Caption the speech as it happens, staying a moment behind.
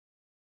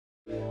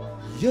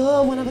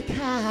You're one of a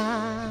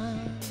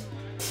kind.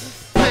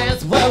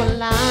 Plans were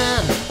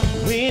aligned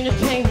when you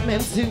came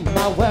into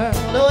my world.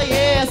 Oh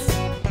yes,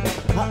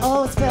 I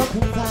always felt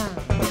confined,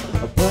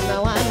 but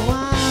now I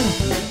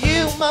know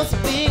you must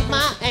be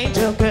my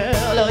angel girl.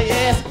 Oh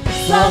yes,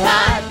 it's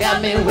alright,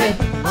 got me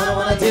with. All I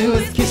wanna do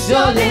is kiss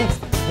your lips,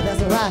 but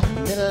that's alright.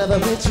 I'm in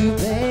love with you,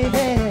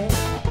 baby.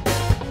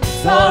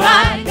 It's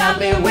alright, got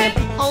me with.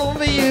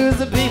 Only for you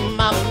to be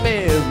my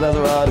miss. That's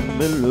right,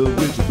 I'm in love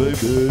with you,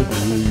 baby.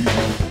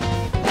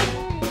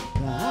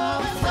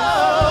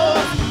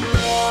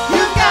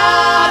 You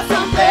got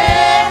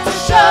something to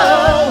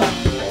show.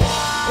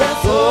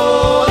 It's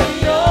all in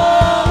your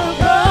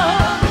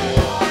love.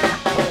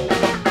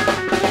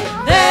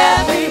 Let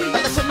me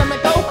let me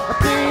go. I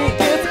think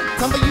it's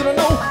time for you to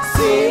know.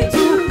 See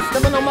you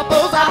stepping on my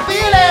toes. I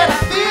feel it, I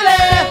feel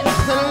it.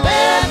 So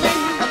let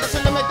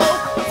me go.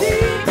 See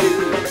you.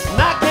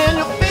 Now can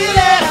you feel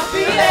it? I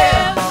feel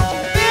it.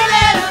 Feel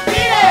it, I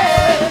feel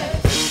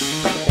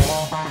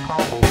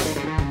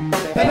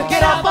it. Baby,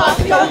 get up off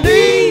your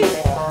knees.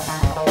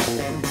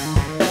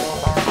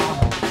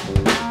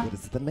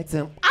 That makes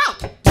him out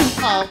do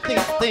all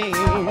these things.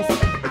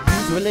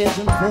 Use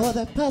religion for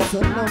their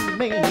personal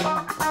meaning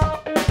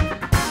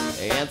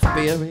and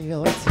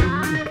superiority.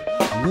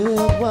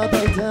 Look what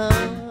they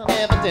done,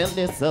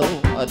 evidently so.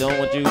 I don't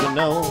want you to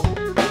know.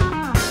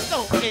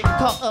 Don't get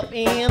caught up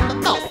in the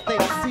thoughts they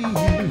see.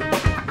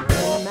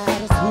 No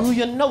matters who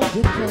you know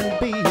you can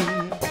be.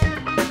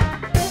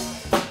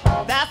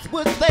 That's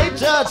what they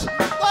judge.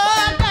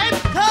 What they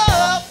become.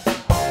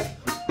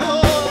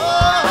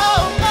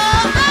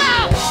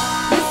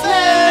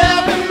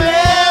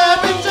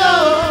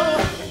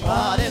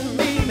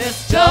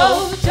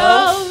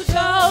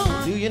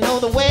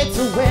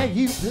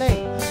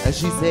 And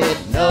she said,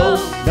 no,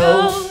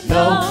 no,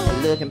 no.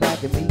 Looking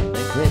back at me and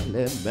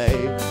quickly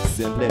made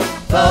simply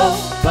bo,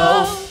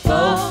 bo, bo.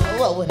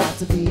 What would have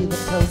to be the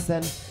close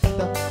and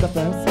the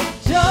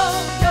first? Joe,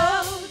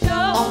 Joe,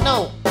 Joe. Oh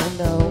no, oh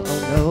no, oh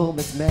no,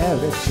 Miss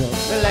Mary Jo.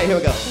 Here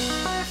we go.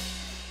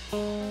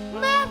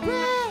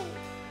 Mary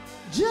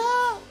Jo,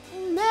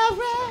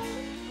 Mary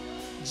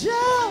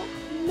Jo,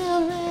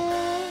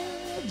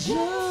 Mary Jo.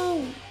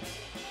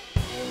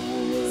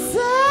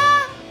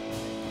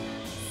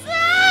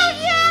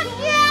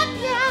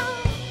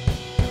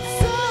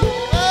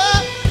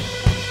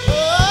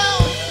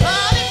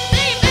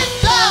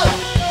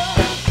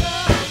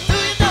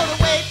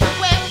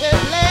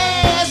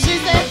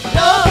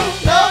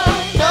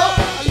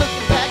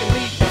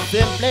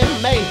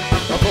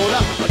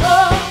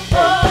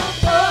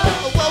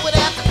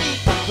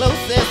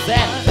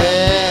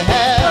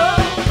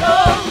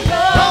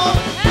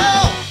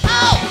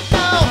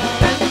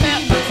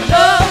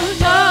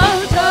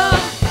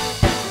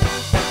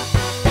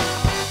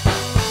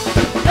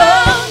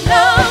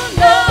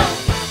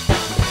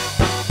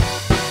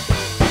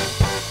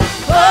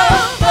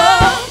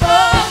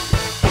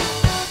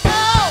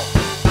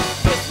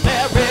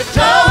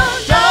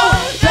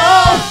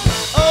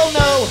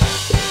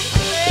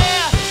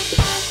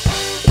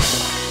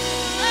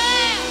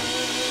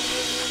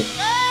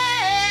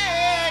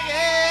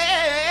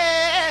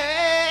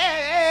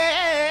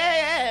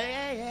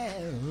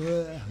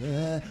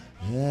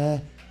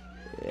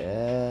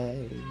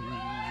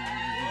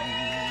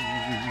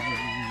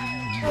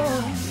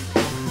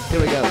 Here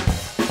we go.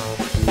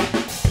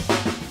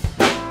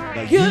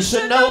 Now you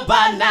should know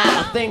by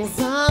now things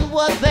aren't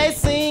what they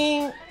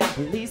seem.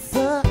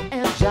 Lisa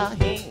and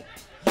Jaheim,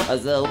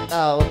 so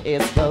called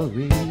it's the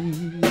real.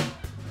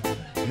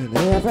 And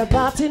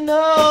everybody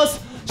knows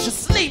she's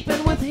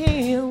sleeping with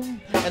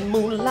him and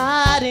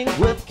moonlighting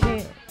with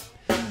Kim.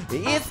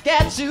 It's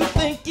got you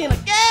thinking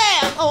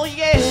again, oh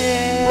yeah,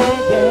 yeah.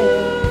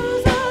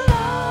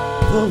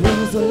 The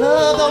rules of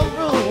love, the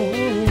rules.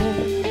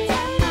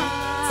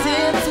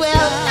 Since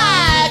we're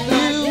like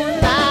you,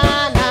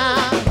 nah,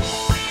 nah.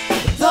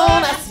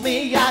 Don't ask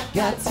me, I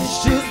got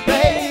tissues,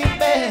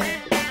 baby.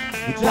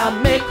 You drive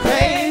me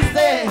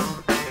crazy.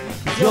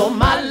 You're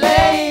my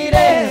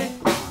lady.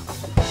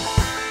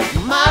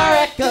 My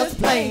record's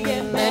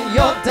playing and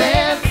you're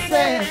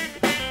dancing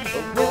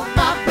with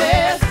my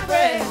best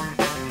friend.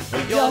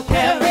 You're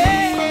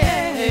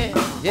carrying,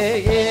 yeah,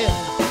 yeah.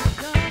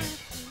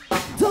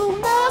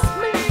 Don't ask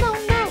me, no,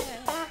 no.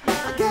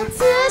 I got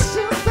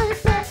tissues,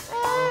 baby.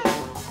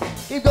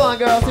 Keep going,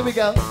 girls, here we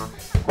go.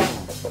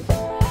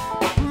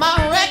 My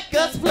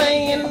record's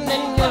playing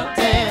and you're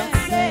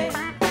dancing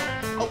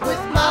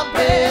with my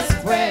best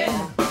friend.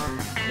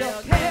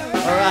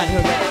 All right, here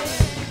we go.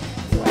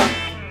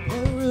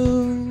 The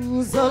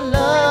rules of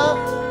love,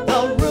 the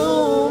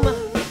room.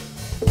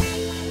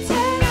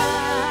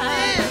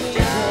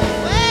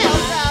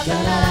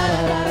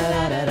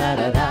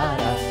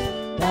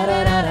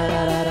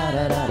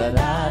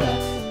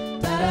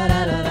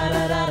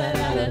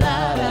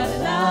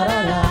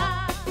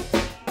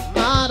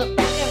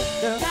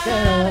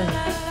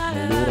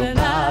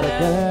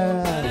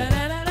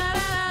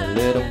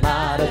 Little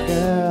model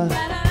girl,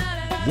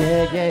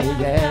 yeah, yeah,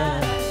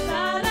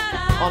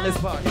 yeah. On this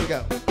part, here we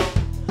go.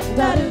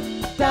 Da-do,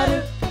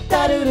 da-do.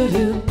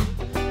 da-do-do-do,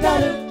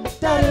 da-do,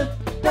 da-do,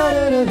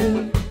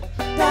 da-do-do-do,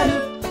 da-do,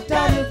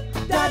 da-do,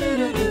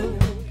 da-do-do-do.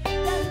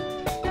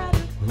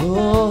 Oh,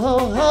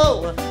 oh,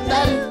 oh,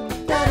 da-do,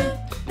 da-do,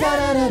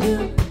 da-da-da-do,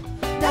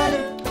 da-do,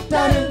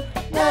 da-do,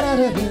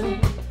 da-da-da-do.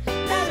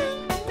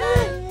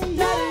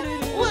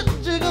 What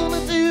you gonna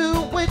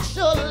do with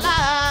your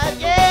life,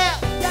 yeah?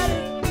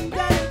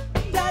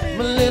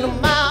 My little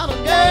model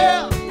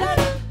girl,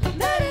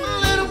 my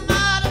little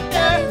model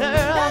girl.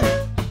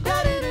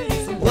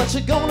 So what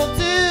you gonna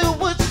do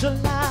with your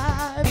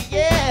life,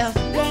 yeah?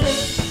 My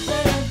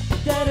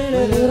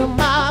little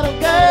model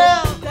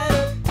girl,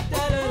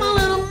 my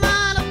little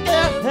model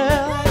girl,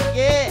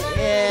 yeah,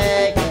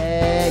 yeah,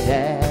 yeah,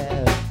 yeah.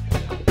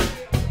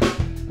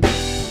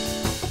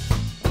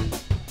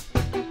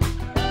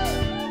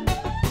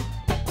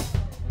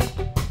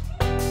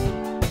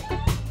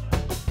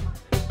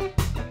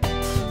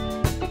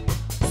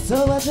 So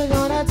what you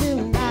gonna do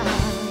now?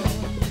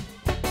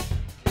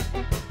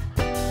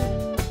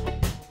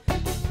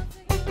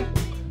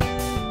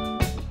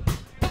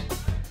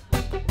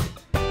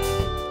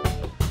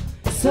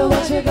 So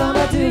what you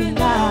gonna do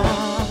now?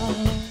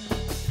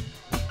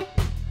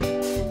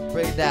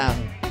 Break it down.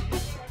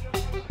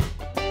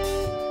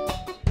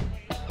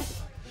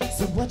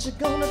 So what you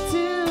gonna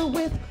do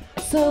with?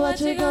 So what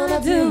you gonna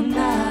do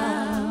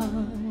now?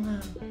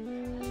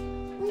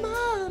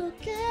 Model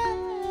girl,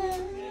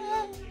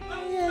 yeah,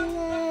 yeah.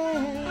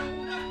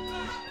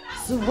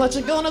 So what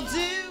you gonna do?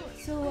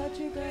 So what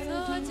you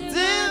gonna do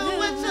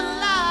with your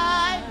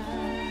life,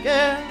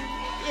 girl?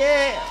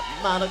 Yeah,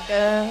 model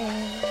girl.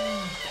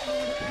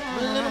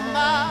 Little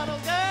model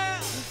girl.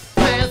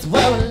 Pants were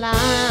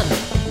aligned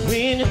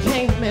when you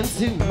came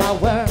into my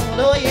world.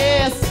 Oh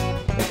yes,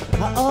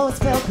 I always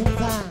felt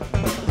confined,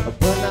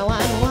 but now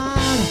I know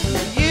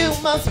you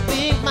must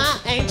be my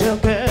angel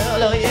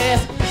girl. Oh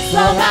yes, so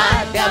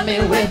I got me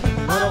with.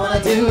 All I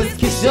wanna do is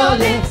kiss your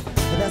lips,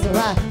 but that's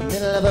alright. I'm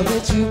in love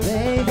with you,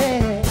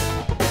 baby.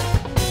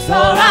 So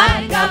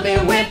I got me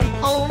with.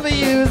 All for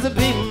you is to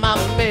be my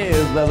miss.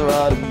 That's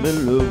alright. I'm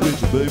in love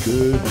with you,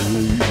 baby.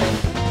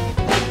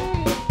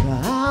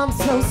 I'm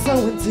so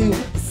into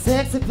the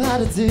sexy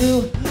part to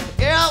do.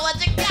 Girl, what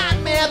you got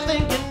me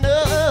thinking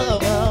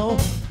of? Oh,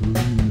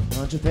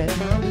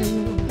 300-pound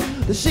blue.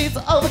 The sheets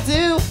are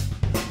overdue.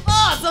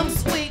 Oh, some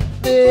sweet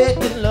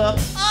making love.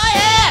 Oh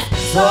yeah.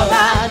 So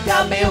alright,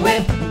 got me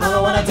with. All I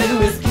wanna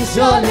do is kiss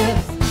your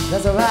lips.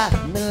 That's alright,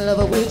 I'm in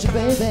love with you,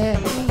 baby.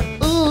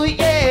 Ooh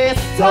yes.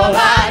 So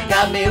alright,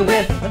 got me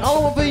with. And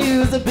all for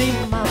you is to be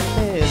my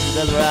miss.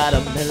 That's right,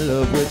 I'm in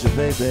love with you,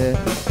 baby.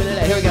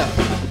 Here we go.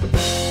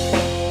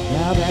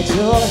 Now that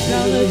you're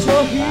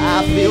here, I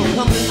feel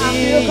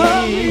complete.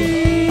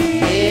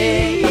 Yeah,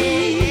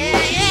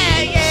 yeah,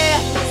 yeah.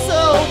 So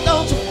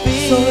don't you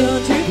feel?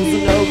 Cause I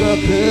know girl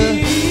could.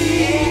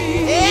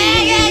 Yeah,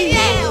 yeah,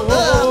 yeah.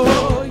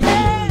 Oh,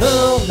 yeah. No,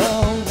 no,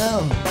 no.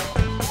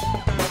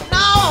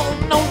 No,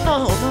 no, no,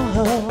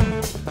 no.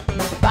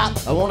 Bop,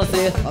 I wanna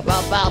say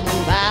about, bow.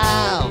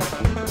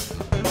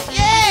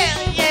 Yeah,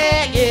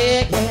 yeah,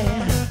 yeah, yeah.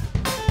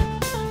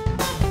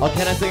 Or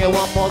can I sing it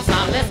one more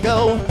time? Let's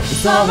go.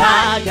 It's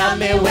alright, got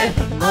me with.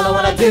 All I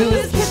wanna do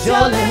is kiss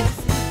your lips.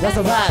 That's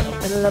alright,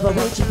 I'm in love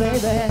with you,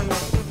 baby.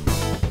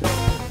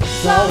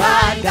 It's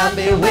alright, got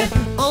me with.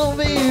 All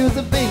of you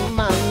to be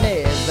my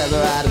lips. That's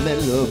alright, I'm in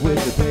love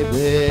with you,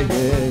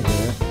 baby.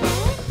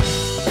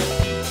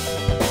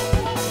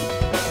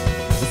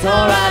 It's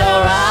alright,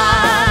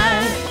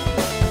 alright.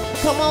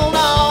 Come on,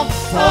 on.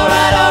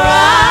 Alright,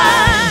 alright.